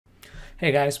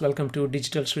Hey guys, welcome to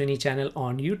Digital Srini channel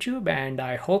on YouTube, and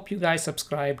I hope you guys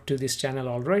subscribe to this channel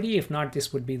already. If not,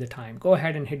 this would be the time. Go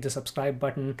ahead and hit the subscribe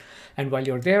button, and while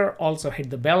you're there, also hit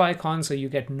the bell icon so you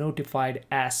get notified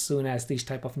as soon as these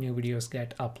type of new videos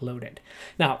get uploaded.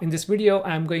 Now, in this video,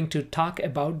 I'm going to talk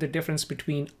about the difference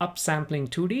between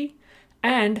UpSampling2D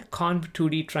and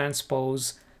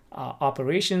Conv2DTranspose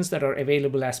operations that are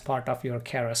available as part of your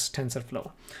Keras TensorFlow.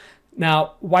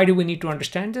 Now, why do we need to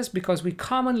understand this? Because we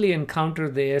commonly encounter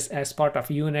this as part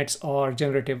of U-Nets or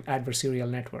generative adversarial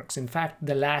networks. In fact,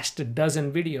 the last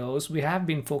dozen videos, we have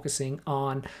been focusing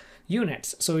on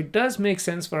U-Nets. So it does make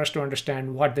sense for us to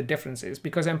understand what the difference is,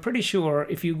 because I'm pretty sure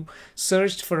if you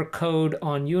searched for code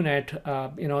on U-Net,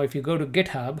 if you go to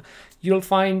GitHub, you'll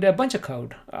find a bunch of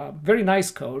code, very nice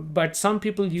code, but some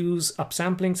people use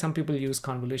upsampling, some people use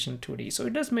convolution2D. So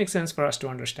it does make sense for us to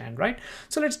understand, right?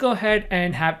 So let's go ahead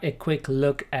and have a quick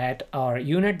look at our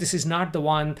U-Net. This is not the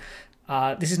one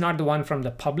from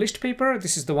the published paper.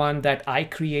 This is the one that I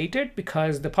created,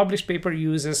 because the published paper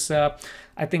uses,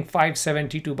 I think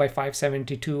 572 by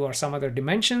 572 or some other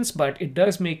dimensions, but it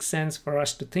does make sense for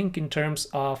us to think in terms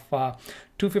of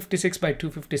 256 by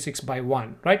 256 by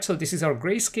 1, right? So this is our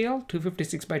grayscale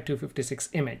 256 by 256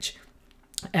 image.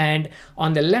 And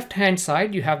on the left-hand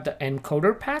side, you have the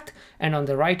encoder path, and on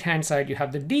the right-hand side, you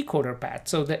have the decoder path.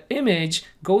 So the image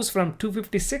goes from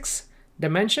 256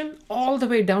 dimension all the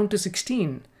way down to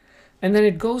 16, and then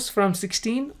it goes from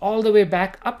 16 all the way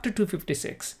back up to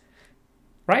 256,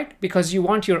 right? Because you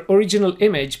want your original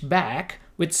image back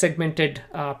with segmented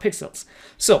pixels.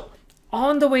 So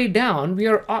on the way down, we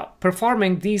are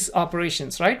performing these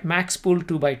operations, right? Max pool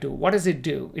 2 by 2. What does it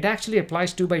do? It actually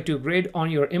applies 2 by 2 grid on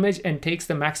your image and takes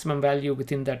the maximum value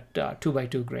within that 2 by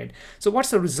 2 grid. So what's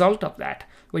the result of that?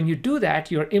 When you do that,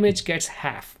 your image gets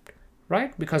halved,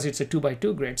 right? Because it's a 2 by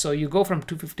 2 grid. So you go from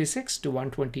 256 to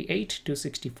 128 to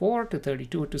 64 to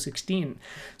 32 to 16.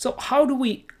 So how do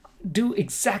we do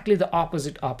exactly the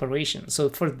opposite operation? So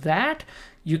for that,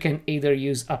 you can either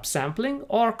use upsampling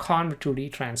or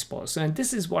Conv2DTranspose. And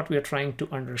this is what we are trying to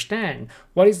understand.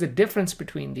 What is the difference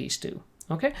between these two?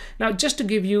 Okay. Now, just to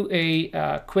give you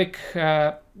a quick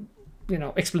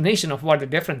explanation of what the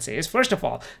difference is. First of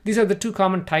all, these are the two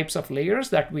common types of layers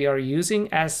that we are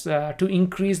using as to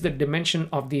increase the dimension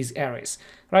of these arrays,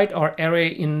 right? Our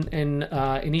array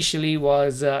initially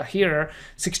was here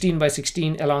 16 by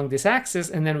 16 along this axis,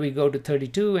 and then we go to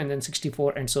 32 and then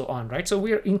 64 and so on, right? So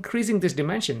we are increasing this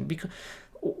dimension because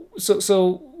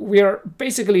so we are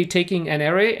basically taking an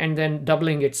array and then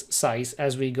doubling its size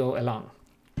as we go along.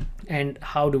 And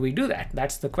how do we do that?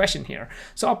 That's the question here.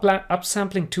 So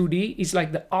upsampling2D is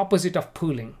like the opposite of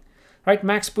pooling, right?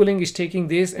 Max pooling is taking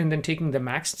this and then taking the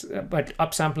max, but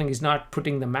upsampling is not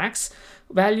putting the max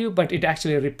value, but it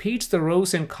actually repeats the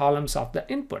rows and columns of the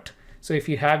input. So if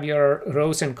you have your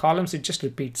rows and columns, it just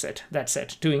repeats it. That's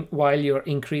it, while you're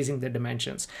increasing the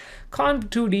dimensions.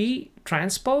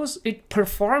 Conv2DTranspose, it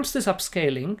performs this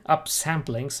upsampling,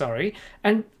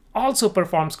 and also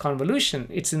performs convolution.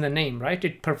 It's in the name, right?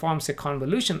 It performs a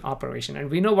convolution operation, and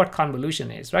we know what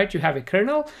convolution is, right? You have a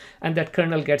kernel, and that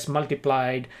kernel gets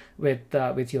multiplied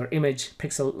with your image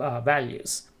pixel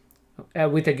values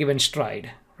with a given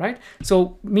stride, right?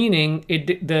 So meaning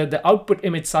the output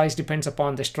image size depends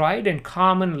upon the stride, and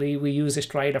commonly we use a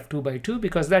stride of 2 by 2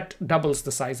 because that doubles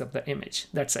the size of the image.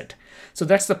 That's it. So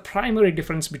that's the primary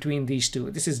difference between these two.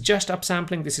 This is just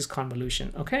upsampling, this is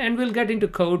convolution, okay? And we'll get into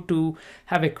code to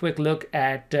have a quick look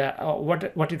at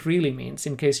what it really means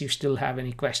in case you still have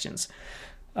any questions.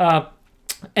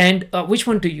 And which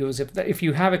one to use. If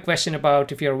you have a question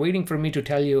about, if you're waiting for me to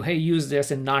tell you, hey, use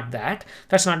this and not that,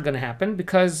 that's not going to happen,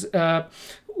 because at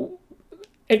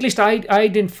least I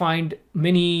didn't find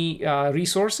many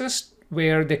resources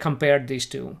where they compared these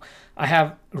two. I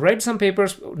have read some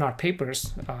papers, not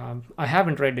papers, I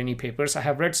haven't read any papers. I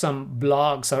have read some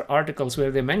blogs or articles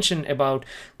where they mention about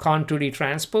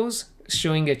Conv2DTranspose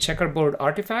showing a checkerboard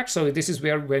artifact. So this is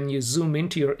where when you zoom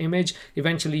into your image,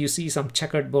 eventually you see some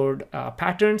checkerboard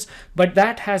patterns, but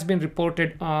that has been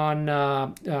reported on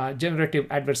generative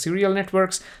adversarial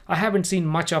networks. I haven't seen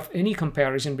much of any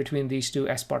comparison between these two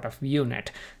as part of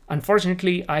U-Net.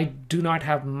 Unfortunately, I do not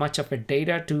have much of a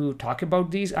data to talk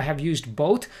about these. I have used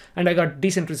both, and I got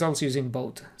decent results using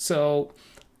both. So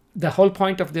the whole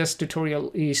point of this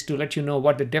tutorial is to let you know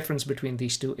what the difference between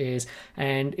these two is.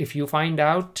 And if you find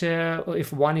out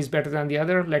if one is better than the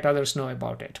other, let others know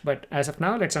about it. But as of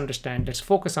now, let's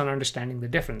focus on understanding the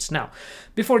difference. Now,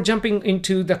 before jumping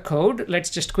into the code, let's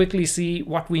just quickly see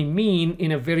what we mean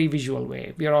in a very visual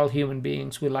way. We are all human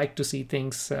beings. We like to see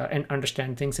things and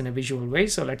understand things in a visual way.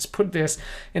 So let's put this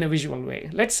in a visual way.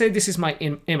 Let's say this is my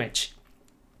image.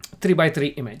 3 by 3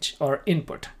 image or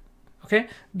input. Okay,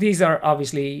 these are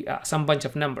obviously some bunch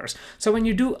of numbers. So when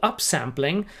you do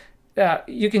upsampling,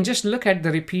 you can just look at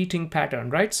the repeating pattern,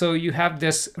 right? So you have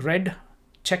this red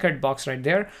checkered box right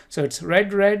there. So it's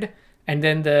red, red, and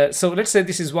then so let's say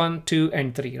this is 1, 2,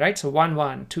 and 3, right? So 1,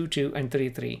 1, 2, 2, and 3,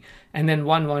 3, and then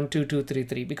 1, 1, 2, 2, 3,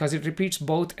 3, because it repeats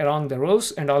both along the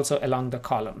rows and also along the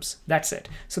columns. That's it.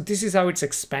 So this is how it's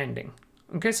expanding.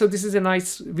 Okay, so this is a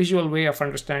nice visual way of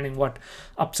understanding what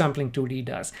UpSampling2D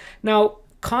does. Now,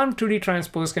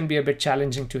 Conv2DTranspose can be a bit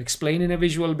challenging to explain in a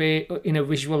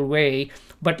visual way,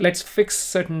 but let's fix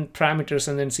certain parameters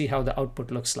and then see how the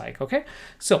output looks like. Okay,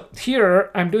 so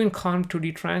here I'm doing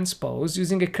Conv2DTranspose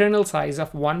using a kernel size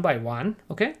of 1 by 1.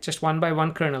 Okay, just 1 by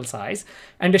 1 kernel size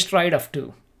and a stride of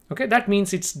 2. Okay, that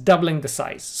means it's doubling the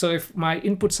size. So if my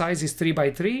input size is 3 by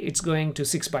 3, it's going to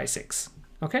 6 by 6.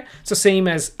 Okay, so same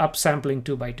as upsampling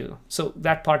 2 by 2. So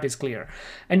that part is clear.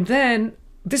 And then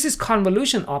this is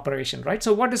convolution operation, right?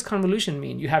 So what does convolution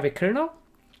mean? You have a kernel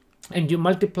and you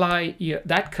multiply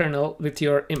that kernel with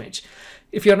your image.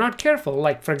 If you're not careful,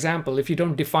 like for example, if you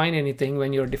don't define anything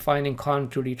when you're defining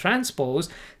Conv2DTranspose,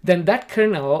 then that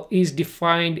kernel is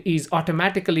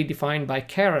automatically defined by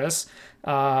Keras.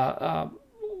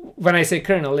 When I say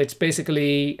kernel, it's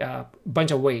basically a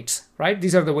bunch of weights, right?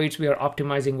 These are the weights we are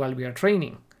optimizing while we are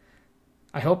training.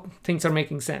 I hope things are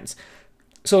making sense.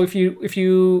 So if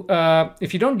you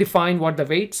don't define what the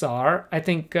weights are, I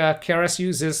think Keras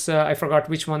uses, I forgot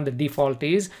which one the default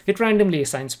is. It randomly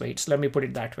assigns weights. Let me put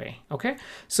it that way. Okay,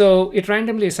 so it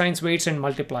randomly assigns weights and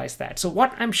multiplies that. So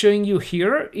what I'm showing you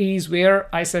here is where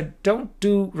I said don't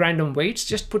do random weights,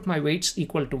 just put my weights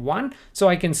equal to 1, so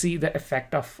I can see the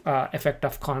effect of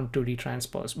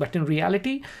Conv2DTranspose. But in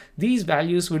reality, these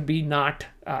values would be not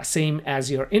same as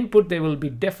your input. They will be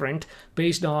different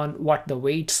based on what the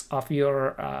weights of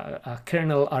your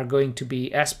kernel are going to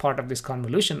be as part of this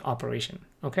convolution operation.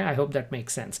 Okay, I hope that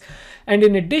makes sense. And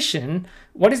in addition,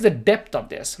 what is the depth of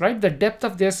this, right? The depth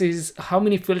of this is how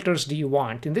many filters do you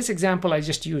want? In this example, I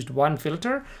just used 1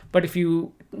 filter, but if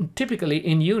you typically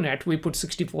in U-Net, we put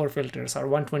 64 filters or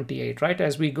 128, right?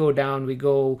 As we go down, we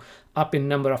go up in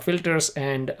number of filters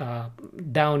and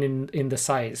down in the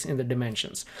size, in the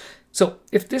dimensions. So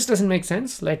if this doesn't make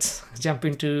sense, let's jump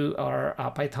into our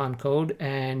Python code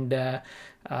and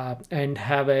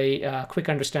have a quick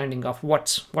understanding of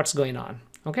what's going on.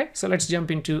 Okay, so let's jump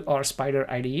into our Spider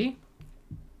IDE.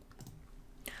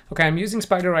 Okay, I'm using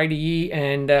Spider IDE,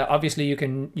 and obviously you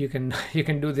can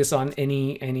do this on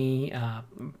any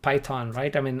Python,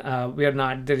 right? I mean,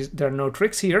 there are no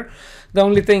tricks here. The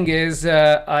only thing is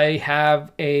I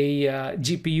have a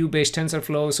GPU-based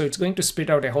TensorFlow, so it's going to spit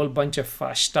out a whole bunch of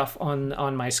stuff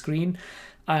on my screen.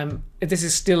 This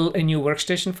is still a new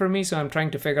workstation for me, so I'm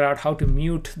trying to figure out how to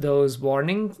mute those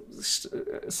warning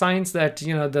signs that,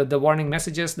 you know, the warning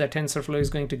messages that TensorFlow is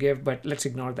going to give, but let's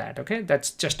ignore that. Okay,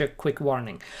 that's just a quick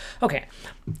warning. Okay,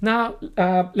 now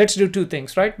let's do two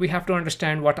things, right? We have to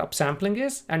understand what upsampling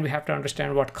is, and we have to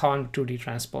understand what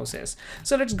Conv2DTranspose is.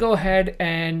 So let's go ahead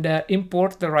and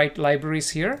import the right libraries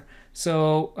here.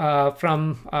 So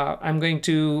I'm going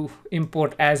to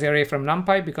import as array from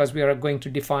NumPy because we are going to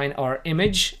define our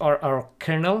image or our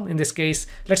kernel. In this case,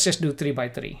 let's just do 3 by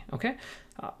 3. Okay.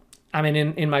 I mean,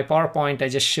 in my PowerPoint, I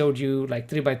just showed you like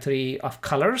 3 by 3 of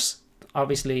colors.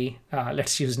 Obviously,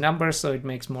 let's use numbers so it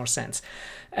makes more sense.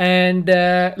 And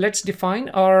let's define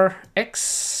our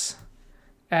X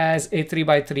as a 3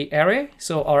 by 3 array.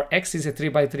 So our X is a 3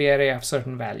 by 3 array of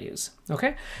certain values.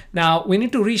 Okay. Now we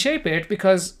need to reshape it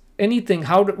because anything,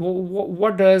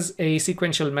 what does a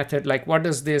sequential method, like what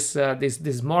does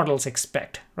these models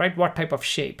expect, right? What type of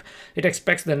shape? It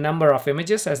expects the number of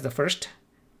images as the first,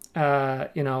 as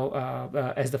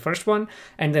the first one,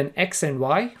 and then X and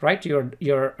Y, right?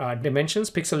 Your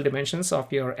dimensions, pixel dimensions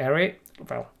of your array,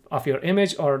 well, of your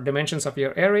image, or dimensions of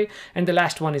your array, and the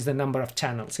last one is the number of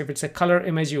channels. If it's a color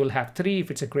image, you will have 3.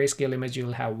 If it's a grayscale image, you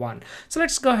will have 1. So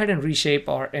let's go ahead and reshape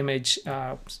our image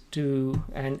and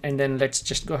then let's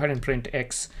just go ahead and print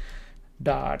X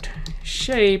dot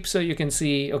shape, so you can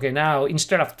see, okay, now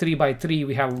instead of 3 by 3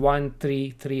 we have 1,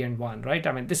 3, 3, and 1, right?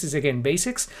 I mean, this is again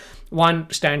basics.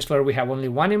 1 stands for we have only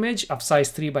one image of size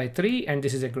 3 by 3, and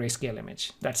this is a grayscale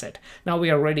image. That's it. Now we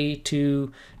are ready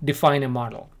to define a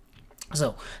model.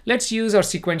 So let's use our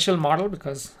sequential model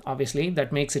because obviously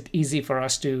that makes it easy for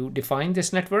us to define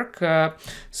this network.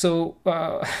 Network,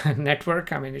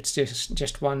 I mean, it's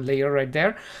just one layer right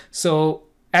there. So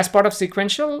as part of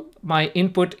sequential, my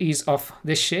input is of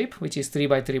this shape, which is 3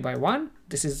 by 3 by 1.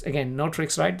 This is, again, no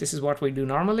tricks, right? This is what we do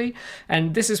normally.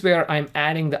 And this is where I'm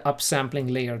adding the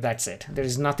upsampling layer. That's it. There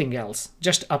is nothing else.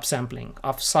 Just upsampling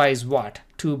of size what?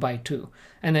 2 by 2.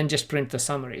 And then just print the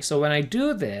summary. So when I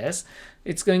do this,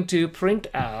 it's going to print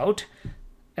out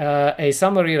a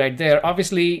summary right there.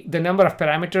 Obviously, the number of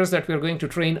parameters that we're going to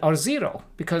train are 0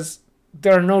 because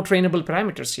there are no trainable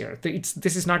parameters here.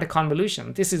 This is not a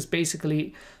convolution. This is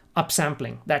basically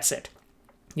upsampling. That's it.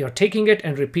 You're taking it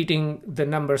and repeating the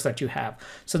numbers that you have.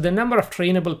 So the number of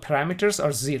trainable parameters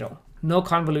are 0. No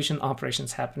convolution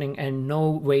operations happening and no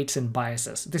weights and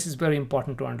biases. This is very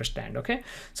important to understand, okay?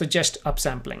 So just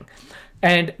upsampling.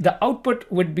 And the output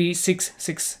would be 6,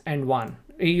 6, and 1.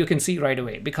 You can see right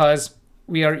away because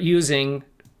we are using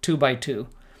 2 by 2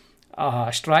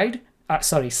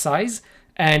 size,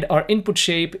 and our input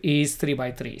shape is 3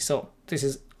 by 3. So this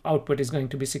is output is going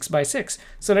to be 6 by 6.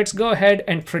 So let's go ahead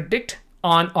and predict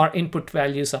on our input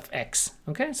values of X.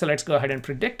 Okay, so let's go ahead and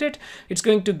predict it. It's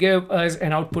going to give us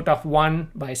an output of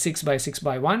 1 by 6 by 6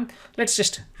 by 1. Let's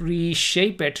just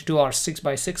reshape it to our 6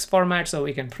 by 6 format so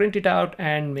we can print it out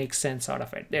and make sense out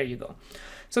of it. There you go.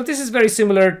 So this is very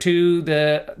similar to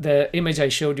the image I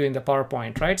showed you in the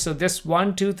PowerPoint, right? So this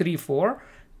 1, 2, 3, 4,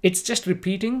 it's just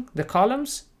repeating the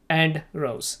columns and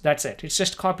rows. That's it. It's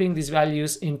just copying these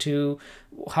values into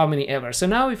how many ever. So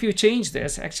now if you change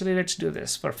this, actually, let's do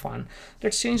this for fun.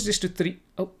 Let's change this to 3.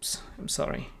 Oops, I'm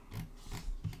sorry.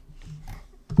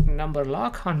 Number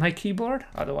lock on my keyboard.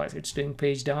 Otherwise, it's doing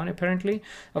page down apparently.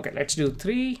 Okay, let's do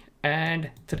 3 and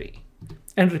 3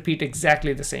 and repeat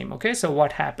exactly the same. Okay, so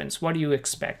what happens? What do you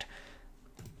expect?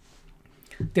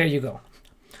 There you go.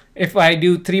 If I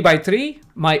do 3 by 3,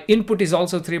 my input is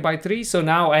also 3 by 3. So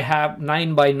now I have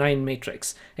 9 by 9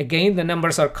 matrix. Again, the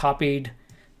numbers are copied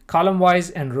column wise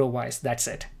and row wise. That's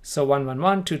it. So 1, 1,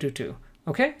 1, 2, 2, 2.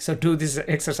 Okay, so do this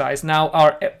exercise. Now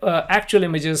our actual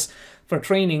images for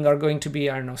training are going to be,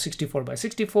 I don't know, 64 by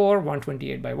 64,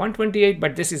 128 by 128.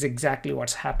 But this is exactly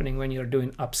what's happening when you're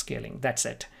doing upscaling. That's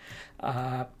it.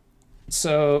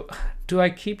 So do I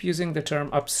keep using the term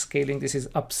upscaling? This is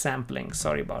upsampling.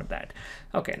 Sorry about that.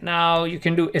 Okay, now you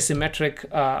can do asymmetric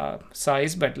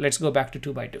size, but let's go back to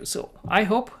 2 by 2. So I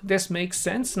hope this makes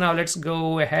sense. Now let's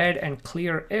go ahead and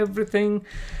clear everything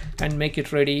and make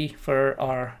it ready for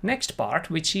our next part,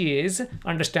 which is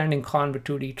understanding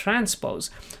Conv2DTranspose.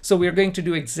 So we're going to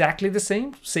do exactly the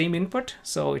same input.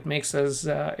 So it makes us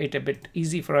it a bit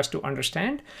easy for us to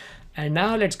understand. And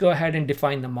now let's go ahead and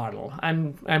define the model.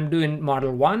 I'm doing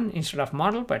model 1 instead of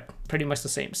model, but pretty much the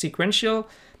same. Sequential,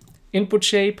 input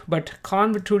shape, but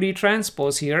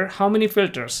Conv2DTranspose here. How many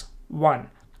filters? 1.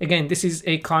 Again, this is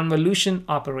a convolution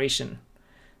operation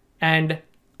and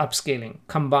upscaling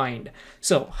combined.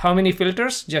 So how many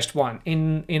filters? Just 1.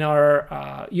 In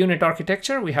our U-Net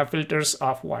architecture, we have filters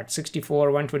of what? 64,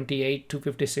 128,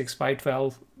 256,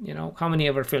 512, you know, how many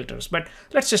ever filters. But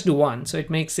let's just do 1, so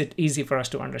it makes it easy for us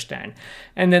to understand.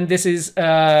 And then this is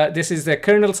the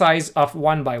kernel size of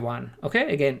 1 by 1.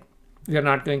 Okay, again, we are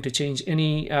not going to change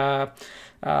any of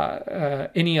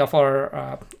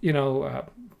our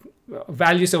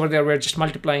values over there. We're just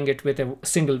multiplying it with a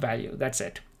single value. That's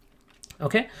it.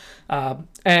 Okay,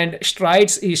 and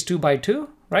strides is 2 by 2,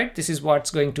 right? This is what's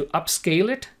going to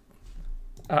upscale it,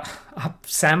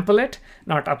 upsample it,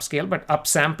 not upscale, but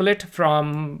upsample it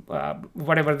from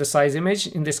whatever the size image,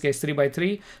 in this case 3 by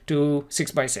 3 to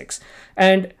 6 by 6.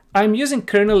 And I'm using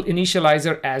kernel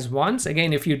initializer as once.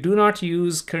 Again, if you do not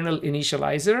use kernel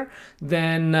initializer,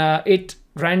 then it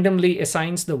randomly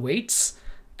assigns the weights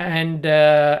and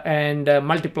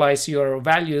multiplies your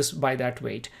values by that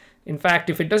weight. In fact,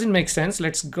 if it doesn't make sense,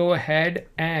 let's go ahead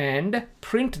and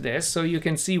print this so you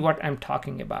can see what I'm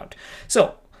talking about.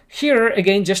 So here,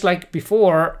 again, just like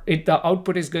before, the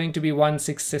output is going to be 1,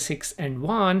 6, 6, and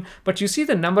 1. But you see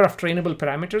the number of trainable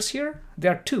parameters here?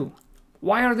 There are 2.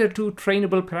 Why are there 2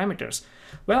 trainable parameters?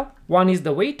 Well, one is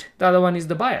the weight, the other one is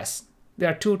the bias. There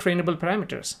are 2 trainable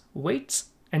parameters, weights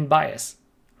and bias,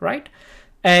 right?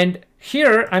 And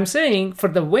here I'm saying for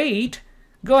the weight,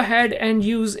 go ahead and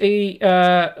use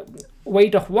a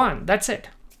weight of 1. That's it.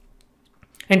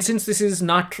 And since this is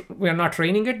we're not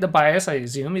training it, the bias, I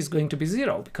assume, is going to be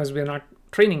 0 because we're not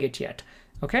training it yet.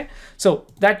 Okay, so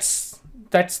that's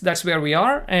where we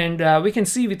are, and we can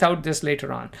see without this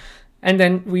later on. And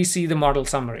then we see the model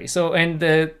summary. So, and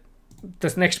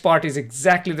this next part is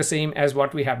exactly the same as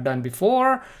what we have done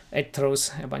before. It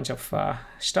throws a bunch of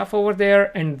stuff over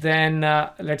there, and then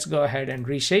let's go ahead and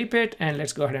reshape it, and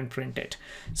let's go ahead and print it.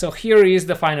 So here is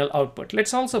the final output.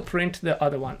 Let's also print the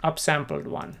other one, upsampled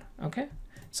one. Okay,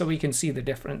 so we can see the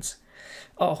difference.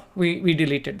 Oh, we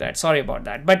deleted that. Sorry about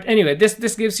that. But anyway,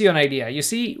 this gives you an idea. You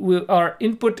see, our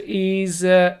input is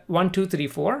 1, 2, 3,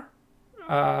 4,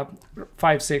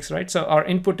 5, 6, right? So our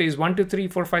input is 1, 2, 3,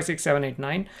 4, 5, 6, 7, 8,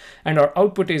 9, and our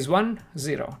output is 1,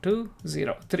 0, 2,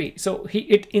 0, 3. So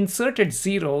it inserted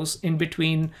zeros in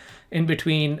between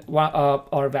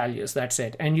our values. That's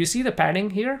it. And you see the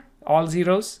padding here, all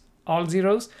zeros, all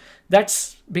zeros.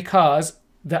 That's because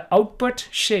the output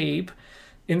shape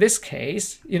in this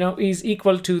case, is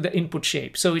equal to the input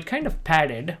shape. So it kind of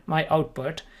padded my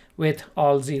output with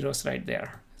all zeros right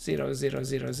there. 0, 0,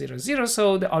 0, 0, 0.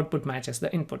 So the output matches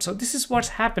the input. So this is what's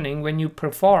happening when you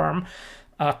perform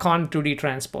Conv2D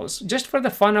transpose. Just for the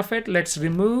fun of it, let's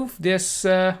remove this.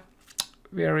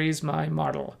 Where is my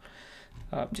model?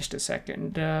 Just a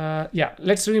second. Yeah,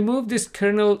 let's remove this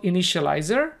kernel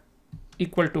initializer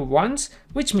equal to ones,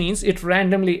 which means it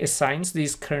randomly assigns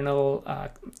these kernel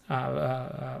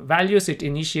values. It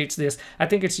initiates this. I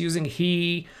think it's using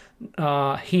he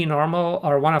normal,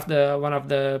 or one of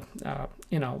the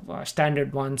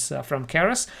standard ones from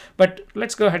Keras. But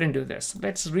let's go ahead and do this.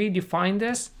 Let's redefine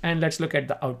this and let's look at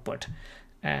the output.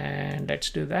 And let's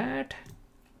do that.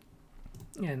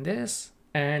 And this.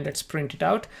 And let's print it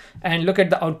out and look at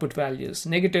the output values.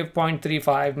 Negative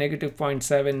 0.35, negative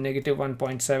 0.7, negative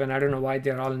 1.7. I don't know why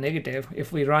they're all negative.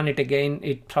 If we run it again,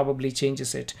 it probably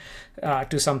changes it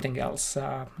to something else.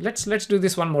 Let's do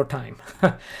this one more time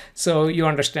so you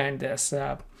understand this.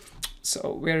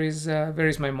 So where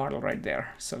is my model? Right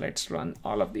there. So let's run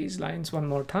all of these lines one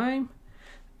more time.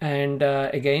 And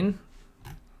again,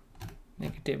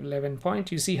 negative 11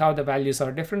 point. You see how the values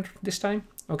are different this time?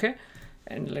 Okay.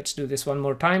 And let's do this one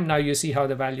more time. Now you see how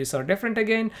the values are different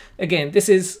again. Again, this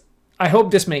is, I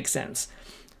hope this makes sense.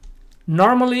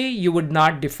 Normally, you would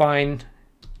not define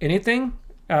anything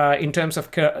in terms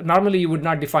of, normally you would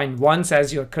not define ones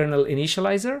as your kernel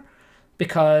initializer,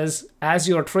 because as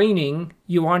you're training,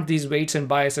 you want these weights and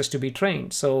biases to be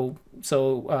trained. So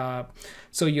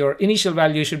your initial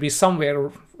value should be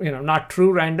somewhere, not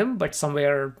true random, but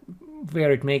somewhere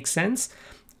where it makes sense.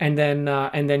 And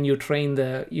then you train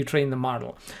the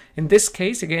model. In this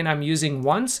case, again, I'm using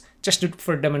ones just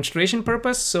for demonstration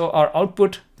purpose. So our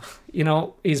output,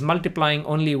 is multiplying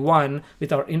only 1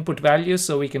 with our input values,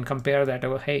 so we can compare that.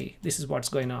 Oh, hey, this is what's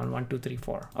going on. 1, 2, 3,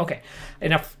 4. Okay,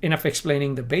 enough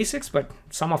explaining the basics, but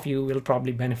some of you will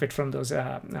probably benefit from those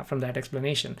from that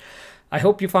explanation. I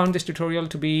hope you found this tutorial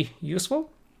to be useful.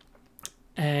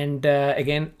 And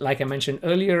again, like I mentioned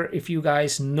earlier, if you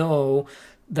guys know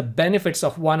the benefits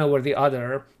of one over the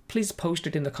other, please post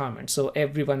it in the comments so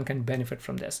everyone can benefit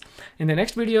from this. In the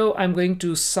next video, I'm going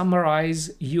to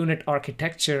summarize U-Net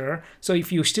architecture. So if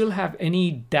you still have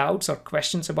any doubts or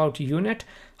questions about U-Net,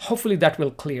 hopefully that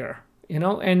will clear.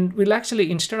 And we'll actually,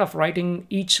 instead of writing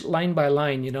each line by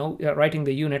line, writing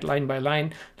the U-Net line by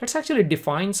line, let's actually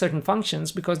define certain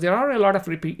functions, because there are a lot of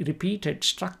repeated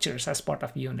structures as part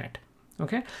of U-Net.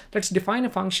 Okay, let's define a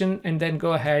function and then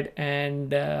go ahead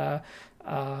and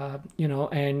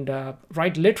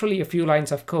write literally a few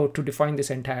lines of code to define this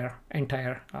entire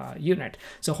U-Net.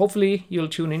 So hopefully you'll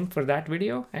tune in for that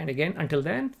video. And again, until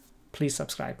then, please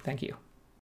subscribe. Thank you.